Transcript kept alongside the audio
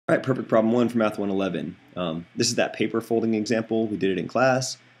All right, perfect problem 1 for Math 111. This is that paper folding example. We did it in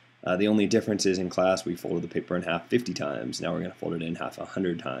class. The only difference is in class we folded the paper in half 50 times. Now we're going to fold it in half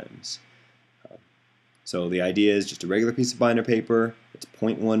 100 times. So the idea is just a regular piece of binder paper. It's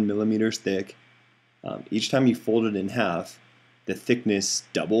 0.1 millimeters thick. Each time you fold it in half, the thickness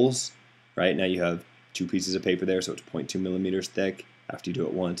doubles. Right now you have 2 pieces of paper there, so it's 0.2 millimeters thick after you do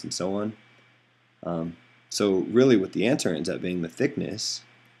it once, and so on. So really what the answer ends up being, the thickness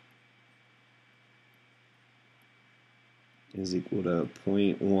is equal to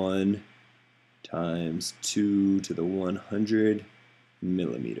 0.1 times 2 to the 100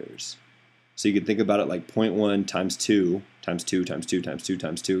 millimeters. So you could think about it like 0.1 times 2 times 2 times 2 times 2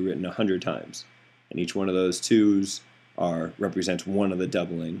 times 2 written 100 times. And each one of those 2's represents one of the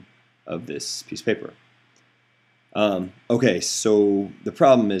doubling of this piece of paper. Okay, so the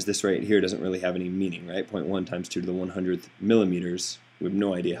problem is this right here doesn't really have any meaning, right? 0.1 times 2 to the 100th millimeters. We have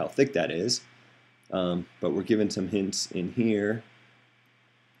no idea how thick that is. But we're given some hints in here.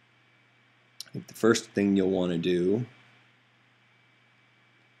 I think the first thing you'll want to do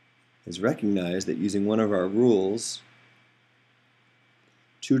is recognize that using one of our rules,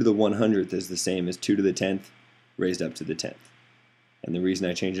 2 to the 100th is the same as 2 to the 10th raised up to the 10th. And the reason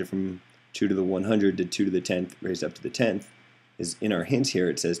I changed it from 2 to the 100 to 2 to the 10th raised up to the 10th is in our hints here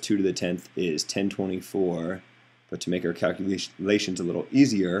it says 2 to the 10th is 1024, but to make our calculations a little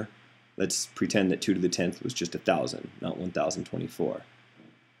easier, let's pretend that 2 to the 10th was just 1,000, not 1,024.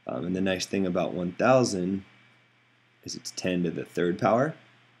 And the nice thing about 1,000 is it's 10 to the 3rd power.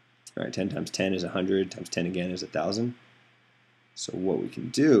 All right, 10 times 10 is 100, times 10 again is 1,000. So what we can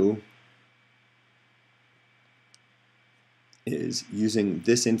do is, using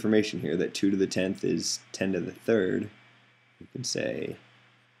this information here, that 2 to the 10th is 10 to the 3rd, we can say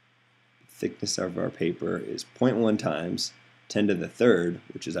the thickness of our paper is 0.1 times 10 to the 3rd,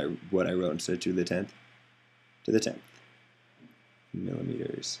 which is what I wrote instead of 2 to the 10th, to the 10th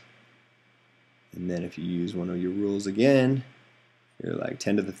millimeters. And then if you use one of your rules again, you're like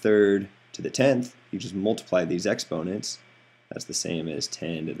 10 to the 3rd to the 10th, you just multiply these exponents. That's the same as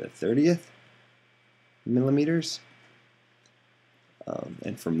 10 to the 30th millimeters.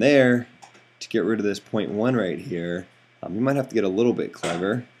 And from there, to get rid of this 0.1 right here, you might have to get a little bit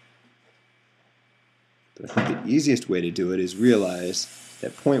clever. But I think the easiest way to do it is realize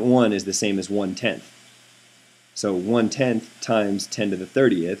that 0.1 is the same as 1/10. So 1/10 times 10 to the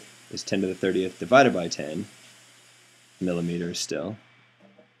 30th is 10 to the 30th divided by 10 millimeters still,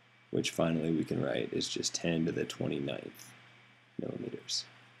 which finally we can write is just 10 to the 29th millimeters.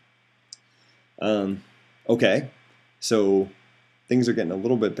 Okay, so things are getting a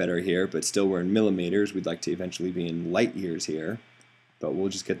little bit better here, but still we're in millimeters. We'd like to eventually be in light years here, but we'll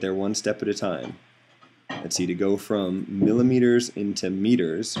just get there one step at a time. Let's see, to go from millimeters into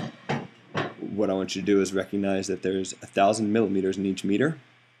meters, what I want you to do is recognize that there's 1,000 millimeters in each meter,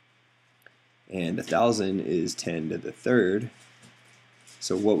 and 1,000 is 10 to the 3rd.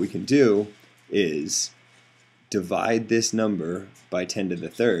 So what we can do is divide this number by 10 to the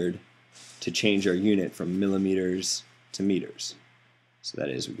 3rd to change our unit from millimeters to meters. So that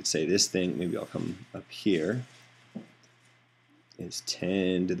is, we could say this thing, maybe I'll come up here, is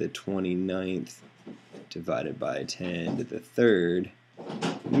 10 to the 29th divided by 10 to the 3rd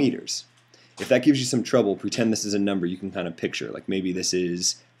meters. If that gives you some trouble, pretend this is a number you can kind of picture, like maybe this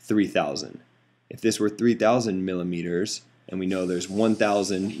is 3,000. If this were 3,000 millimeters, and we know there's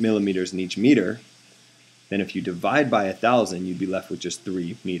 1,000 millimeters in each meter, then if you divide by 1,000, you'd be left with just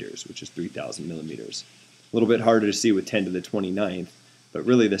 3 meters, which is 3,000 millimeters. A little bit harder to see with 10 to the 29th, but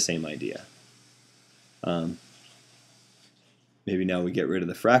really the same idea. Maybe now we get rid of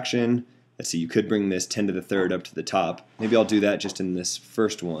the fraction. Let's see, you could bring this 10 to the 3rd up to the top. Maybe I'll do that just in this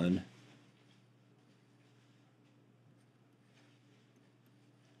first one.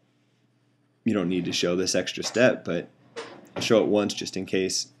 You don't need to show this extra step, but I'll show it once just in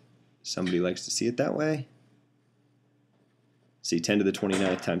case somebody likes to see it that way. See, 10 to the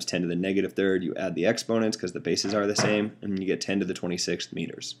 29th times 10 to the negative 3rd, you add the exponents because the bases are the same, and you get 10 to the 26th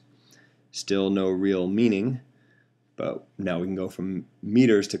meters. Still no real meaning, but now we can go from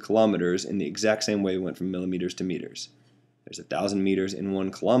meters to kilometers in the exact same way we went from millimeters to meters. There's 1,000 meters in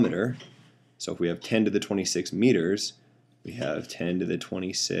 1 kilometer, so if we have 10 to the 26 meters, we have 10 to the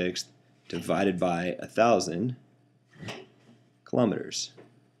 26th divided by 1,000 kilometers.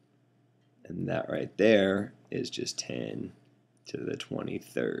 And that right there is just 10 to the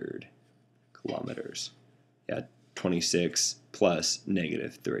 23rd kilometers. Yeah, 26 plus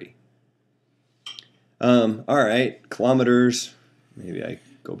negative 3. All right, kilometers, maybe I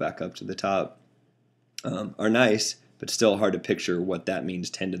go back up to the top, are nice, but still hard to picture what that means,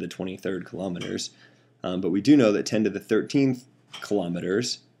 10 to the 23rd kilometers. But we do know that 10 to the 13th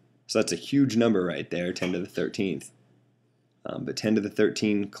kilometers, so that's a huge number right there, 10 to the 13th. But 10 to the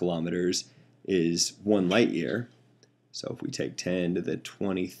 13 kilometers is 1 light year. So if we take 10 to the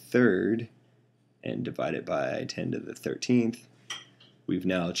 23rd and divide it by 10 to the 13th, we've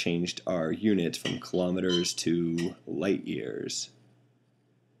now changed our units from kilometers to light years.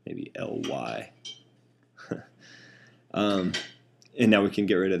 Maybe LY. And now we can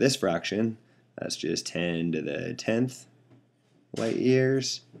get rid of this fraction. That's just 10 to the 10th light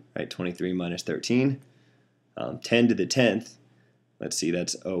years, right? 23 minus 13. 10 to the 10th, let's see,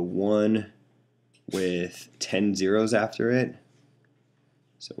 that's a 1 with 10 zeros after it.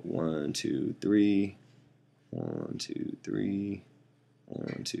 So 1, 2, 3, 1, 2, 3,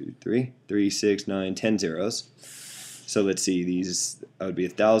 1, 2, 3, 3, 6, 9, 10 zeros. So let's see, these, that would be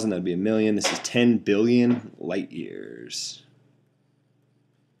 1,000, that would be 1,000,000. This is 10 billion light years.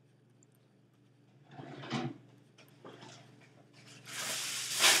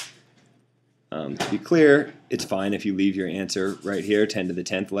 To be clear, it's fine if you leave your answer right here, 10 to the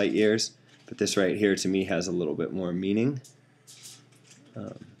 10th light years, but this right here to me has a little bit more meaning.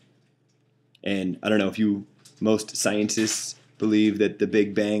 And I don't know if most scientists believe that the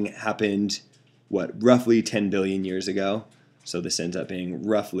Big Bang happened, roughly 10 billion years ago. So this ends up being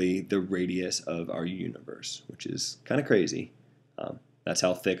roughly the radius of our universe, which is kind of crazy. That's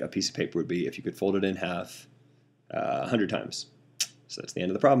how thick a piece of paper would be if you could fold it in half 100 times. So that's the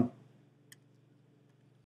end of the problem.